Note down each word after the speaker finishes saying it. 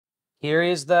Here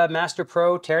is the Master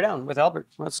Pro Teardown with Albert.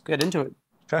 Let's get into it.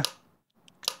 Okay.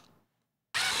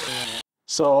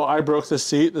 So I broke this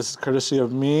seat. This is courtesy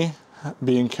of me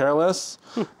being careless,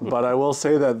 but I will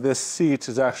say that this seat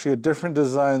is actually a different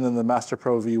design than the Master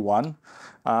Pro V1.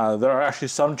 There are actually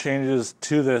some changes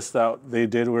to this that they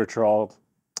did, which are all,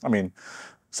 I mean,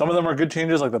 some of them are good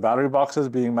changes, like the battery boxes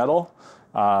being metal.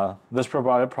 This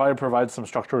probably provides some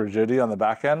structural rigidity on the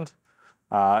back end,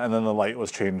 and then the light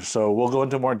was changed. So we'll go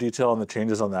into more detail on the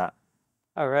changes on that.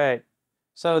 All right.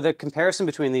 So the comparison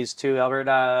between these two, Albert.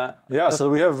 Yeah, so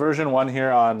we have version 1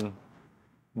 here on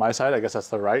my side. I guess that's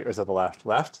the right, or is that the left?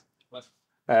 Left.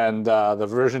 And the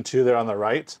version 2 there on the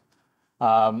right.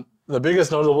 The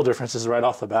biggest notable differences right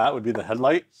off the bat would be the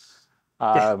headlight,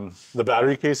 the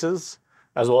battery cases,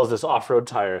 as well as this off-road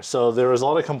tire. So there was a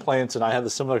lot of complaints, and I had the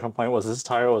similar complaint, was this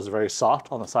tire was very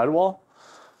soft on the sidewall.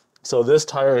 So this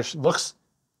tire looks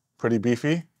pretty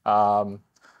beefy.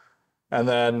 And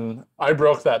then I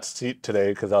broke that seat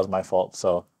today because that was my fault.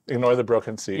 So ignore the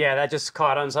broken seat. Yeah, that just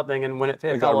caught on something, and when it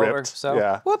fell over. So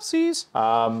yeah. Whoopsies.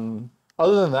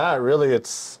 Other than that, really,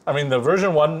 I mean, the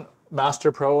version 1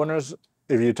 Master Pro owners,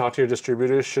 if you talk to your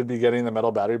distributors, should be getting the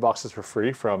metal battery boxes for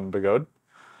free from Begode.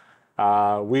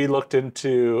 We looked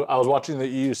into, I was watching the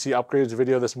EUC upgrades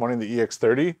video this morning, the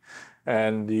EX30,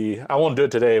 and I won't do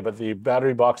it today, but the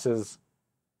battery boxes,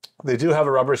 they do have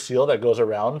a rubber seal that goes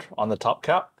around on the top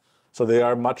cap. So they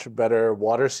are much better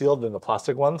water sealed than the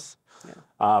plastic ones.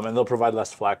 Yeah. And they'll provide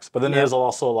less flex, but then it is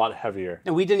also a lot heavier.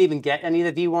 And we didn't even get any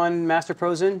of the V1 Master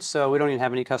Pros in, so we don't even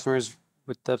have any customers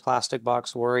with the plastic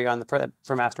box worry on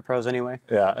for Master Pros anyway.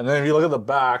 Yeah, and then if you look at the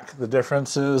back, the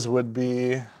differences would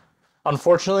be,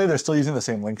 unfortunately, they're still using the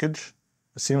same linkage,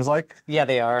 it seems like. Yeah,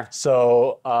 they are.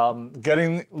 So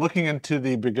looking into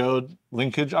the Begode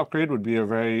linkage upgrade would be a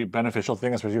very beneficial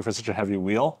thing, especially for such a heavy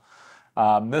wheel.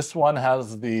 This one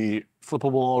has the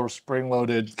flippable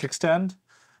spring-loaded kickstand,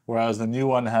 whereas the new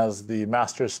one has the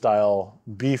Master style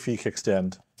beefy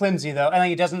kickstand. Flimsy though. I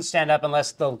think it doesn't stand up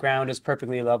unless the ground is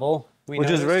perfectly level. Which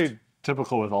is very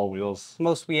typical with all wheels.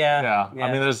 Yeah.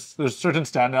 I mean, there's certain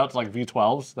standouts like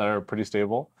V12s that are pretty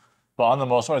stable, but on the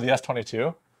most part, the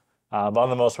S22, but on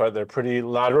the most part, they're pretty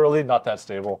laterally not that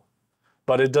stable.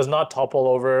 But it does not topple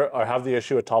over or have the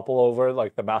issue of topple over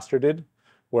like the Master did,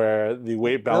 where the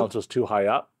weight balance was too high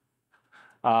up.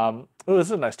 Oh, this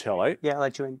is a nice taillight. Yeah, I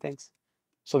like you in. Thanks.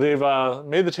 So they've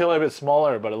made the taillight a bit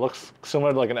smaller, but it looks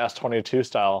similar to like an S22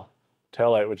 style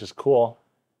taillight, which is cool.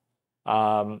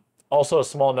 Also a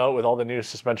small note, with all the new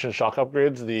suspension shock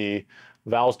upgrades, the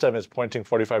valve stem is pointing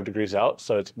 45 degrees out,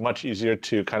 so it's much easier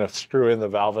to kind of screw in the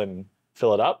valve and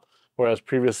fill it up, whereas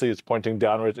previously it's pointing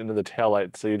downwards into the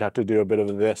taillight, so you'd have to do a bit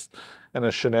of this and a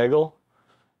shenagle.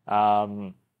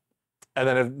 And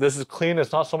then if this is clean,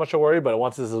 it's not so much a worry, but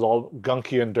once this is all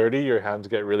gunky and dirty, your hands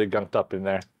get really gunked up in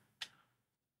there.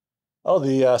 Oh,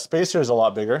 the spacer is a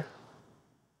lot bigger.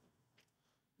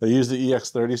 They use the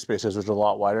EX30 spacers, which are a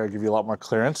lot wider, give you a lot more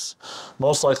clearance.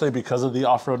 Most likely because of the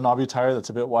off-road knobby tire that's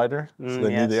a bit wider, so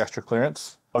they need the extra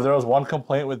clearance. If there was one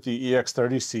complaint with the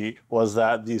EX30 seat, was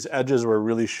that these edges were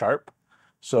really sharp.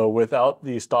 So without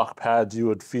the stock pads, you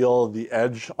would feel the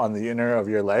edge on the inner of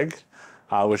your leg,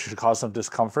 which could cause some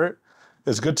discomfort.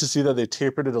 It's good to see that they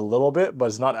tapered it a little bit, but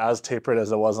it's not as tapered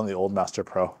as it was on the old Master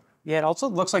Pro. Yeah, it also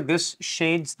looks like this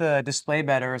shades the display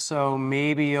better, so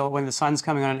maybe when the sun's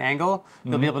coming on an angle,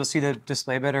 you'll be able to see the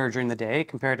display better during the day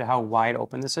compared to how wide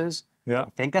open this is. Yeah. I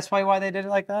think that's why they did it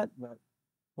like that,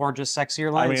 or just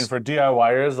sexier lines. I mean, for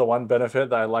DIYers, the one benefit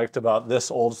that I liked about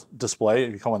this old display,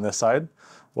 if you come on this side,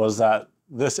 was that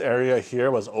this area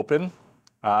here was open,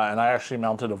 and I actually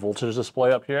mounted a voltage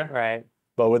display up here. Right.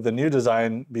 But with the new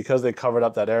design, because they covered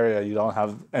up that area, you don't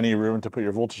have any room to put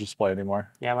your voltage display anymore.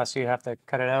 Yeah, unless you have to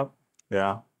cut it out.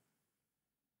 Yeah.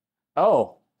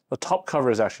 Oh, the top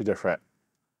cover is actually different.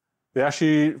 They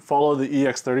actually follow the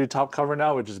EX30 top cover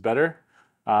now, which is better.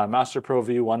 Master Pro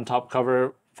V1 top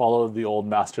cover followed the old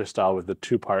Master style with the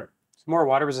 2-part. It's more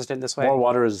water resistant this way. More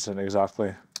water resistant,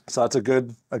 exactly. So that's a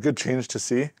good change to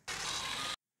see.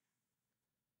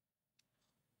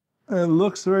 It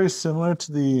looks very similar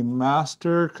to the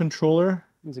Master controller.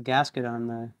 There's a gasket on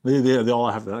the... They all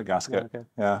have that gasket. Yeah,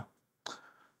 okay.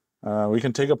 Yeah. We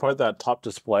can take apart that top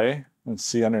display and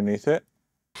see underneath it.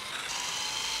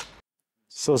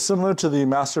 So similar to the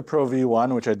Master Pro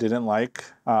V1, which I didn't like,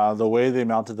 the way they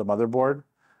mounted the motherboard.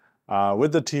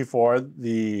 With the T4,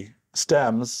 the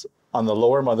stems on the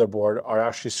lower motherboard are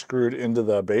actually screwed into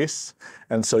the base.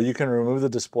 And so you can remove the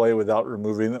display without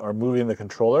removing or moving the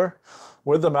controller.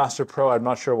 With the Master Pro, I'm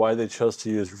not sure why they chose to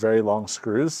use very long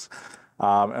screws.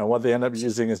 And what they end up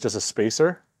using is just a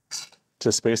spacer.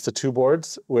 to space the two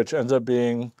boards, which ends up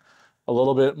being a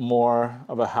little bit more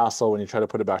of a hassle when you try to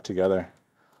put it back together.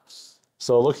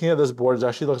 So looking at this board, it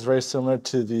actually looks very similar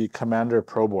to the Commander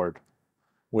Pro board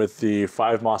with the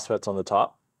 5 MOSFETs on the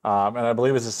top. And I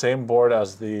believe it's the same board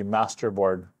as the Master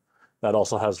board that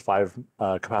also has 5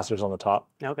 capacitors on the top.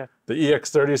 Okay. The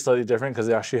EX30 is slightly different because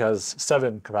it actually has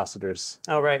 7 capacitors.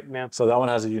 Oh, right, yeah. So that one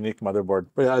has a unique motherboard.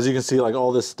 But yeah, as you can see, like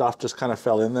all this stuff just kind of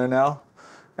fell in there now.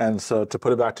 And so to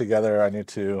put it back together, I need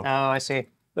to... Oh, I see.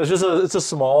 It's a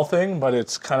small thing, but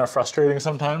it's kind of frustrating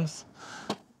sometimes.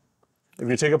 If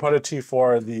you take apart a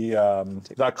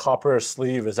T4, that copper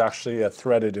sleeve is actually a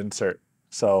threaded insert.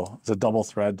 So it's a double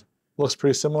thread. Looks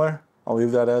pretty similar. I'll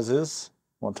leave that as is.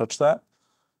 Won't touch that.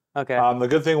 Okay. One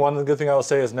good thing I will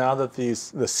say is now that the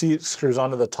seat screws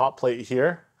onto the top plate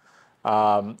here,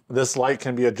 this light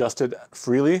can be adjusted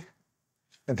freely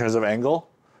in terms of angle,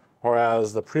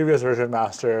 whereas the previous version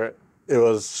Master, it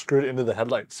was screwed into the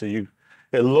headlight. So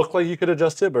it looked like you could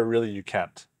adjust it, but really you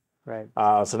can't. Right.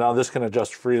 So now this can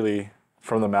adjust freely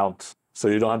from the mount, so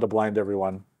you don't have to blind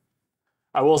everyone.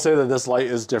 I will say that this light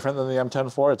is different than the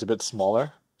M10-4. It's a bit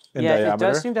smaller in diameter. It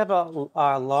does seem to have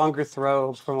a longer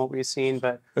throw from what we've seen,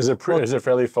 but... Is it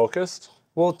fairly focused?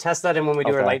 We'll test that in when we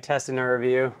do our light test in our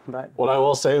review. But what I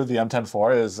will say with the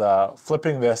M10-4 is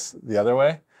flipping this the other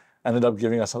way ended up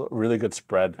giving us a really good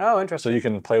spread. Oh, interesting. So you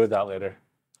can play with that later.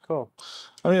 Cool.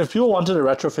 I mean, if people wanted to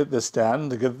retrofit this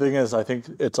stand, the good thing is I think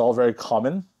it's all very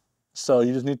common. So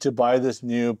you just need to buy this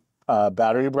new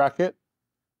battery bracket,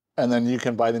 and then you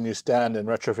can buy the new stand and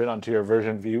retrofit onto your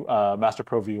Master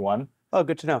Pro V1. Oh,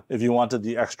 good to know. If you wanted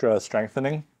the extra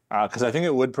strengthening, because I think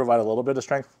it would provide a little bit of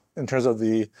strength in terms of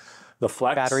the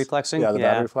flex. Battery flexing? Yeah, the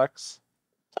battery flex.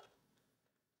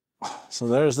 So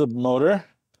there's the motor.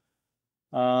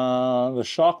 The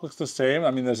shock looks the same.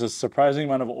 I mean, there's a surprising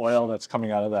amount of oil that's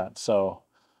coming out of that. So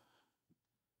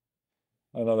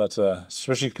I don't know, that's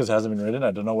especially because it hasn't been ridden.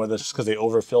 I don't know whether it's just because they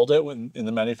overfilled it in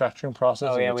the manufacturing process.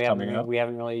 Oh yeah, we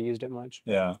haven't really used it much.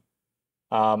 Yeah.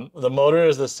 The motor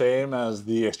is the same as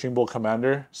the Extreme Bull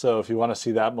Commander. So if you want to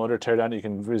see that motor teardown, you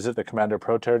can visit the Commander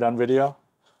Pro teardown video.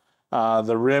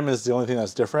 The rim is the only thing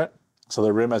that's different. So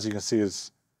the rim, as you can see,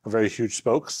 is a very huge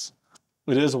spokes.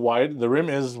 It is wide. The rim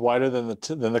is wider than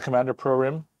the Commander Pro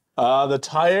rim. The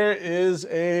tire is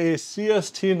a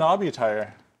CST knobby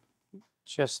tire.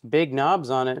 Just big knobs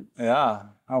on it. Yeah,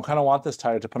 I kind of want this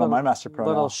tire to put on my Master Pro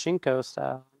little now. Shinko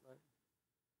style.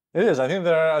 It is. I think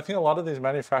a lot of these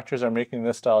manufacturers are making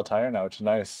this style tire now, which is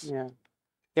nice. Yeah.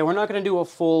 Yeah, we're not going to do a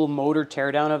full motor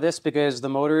teardown of this because the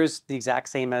motor is the exact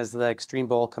same as the Extreme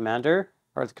Bull Commander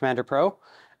or the Commander Pro,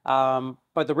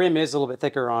 but the rim is a little bit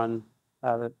thicker on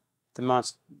the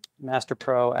Master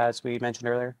Pro, as we mentioned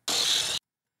earlier.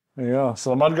 There you go. So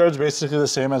the mudguard's basically the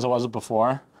same as it was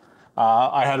before.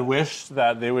 I had wished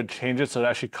that they would change it so it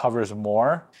actually covers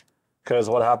more, because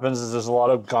what happens is there's a lot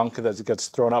of gunk that gets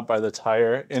thrown up by the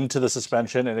tire into the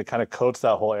suspension, and it kind of coats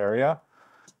that whole area.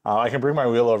 I can bring my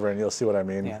wheel over and you'll see what I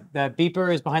mean. Yeah, the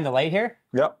beeper is behind the light here.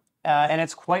 Yep. And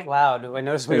it's quite loud. I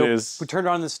noticed we turned it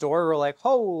on in the store, we're like,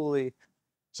 holy.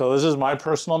 So this is my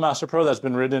personal Master Pro that's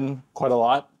been ridden quite a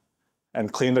lot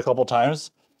and cleaned a couple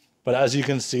times. But as you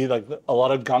can see, like a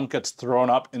lot of gunk gets thrown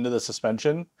up into the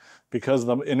suspension because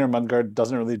the inner mudguard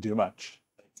doesn't really do much.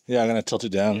 Yeah, I'm gonna tilt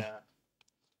it down. Yeah.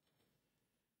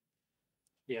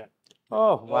 Yeah.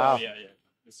 Oh, wow. Oh, yeah.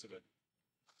 It's good.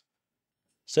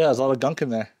 So yeah, there's a lot of gunk in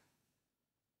there.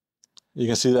 You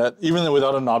can see that even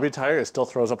without a knobby tire, it still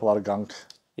throws up a lot of gunk.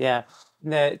 Yeah,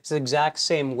 it's the exact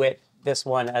same width, this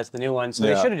one, as the new one. So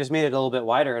they should have just made it a little bit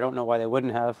wider. I don't know why they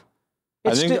wouldn't have.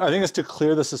 I think it's to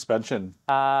clear the suspension.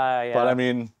 Yeah. But I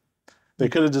mean, they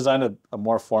could have designed a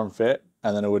more form fit,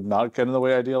 and then it would not get in the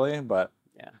way ideally. But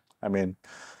yeah, I mean,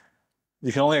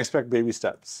 you can only expect baby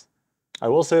steps. I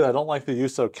will say that I don't like the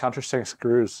use of countersink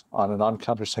screws on a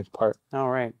non-countersink part. All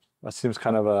right. That seems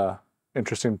kind of a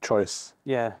interesting choice.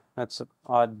 Yeah, that's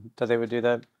odd that they would do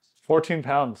that. 14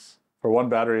 pounds for one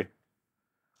battery.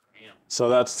 Damn. So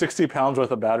that's 60 pounds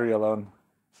worth of battery alone.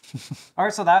 All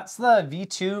right, so that's the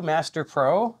V2 Master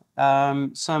Pro.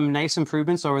 Some nice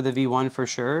improvements over the V1 for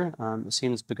sure. It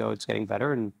seems Begode's getting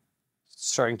better and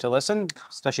starting to listen,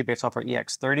 especially based off our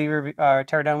EX30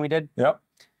 teardown we did. Yep.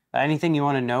 Anything you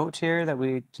want to note here that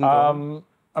we didn't go over?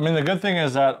 I mean, the good thing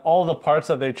is that all the parts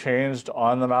that they changed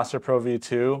on the Master Pro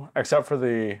V2, except for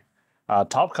the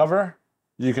top cover,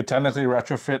 you could technically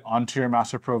retrofit onto your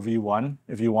Master Pro V1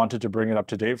 if you wanted to bring it up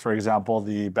to date. For example,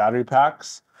 the battery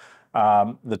packs,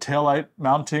 the taillight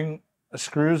mounting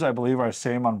screws, I believe, are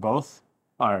same on both.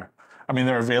 They're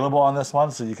available on this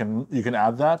one, so you can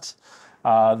add that.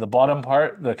 The bottom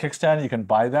part, the kickstand, you can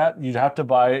buy that. You'd have to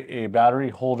buy a battery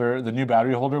holder, the new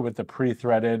battery holder with the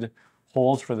pre-threaded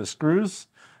holes for the screws.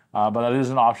 But that is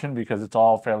an option because it's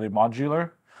all fairly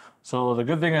modular. So the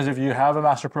good thing is if you have a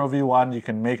Master Pro V1, you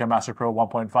can make a Master Pro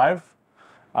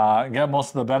 1.5. Get most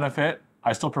of the benefit.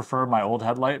 I still prefer my old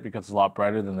headlight because it's a lot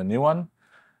brighter than the new one.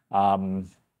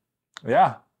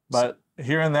 Yeah, but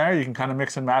here and there you can kind of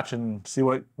mix and match and see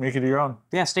what, make it your own.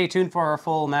 Yeah, stay tuned for our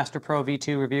full Master Pro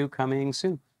V2 review coming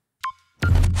soon.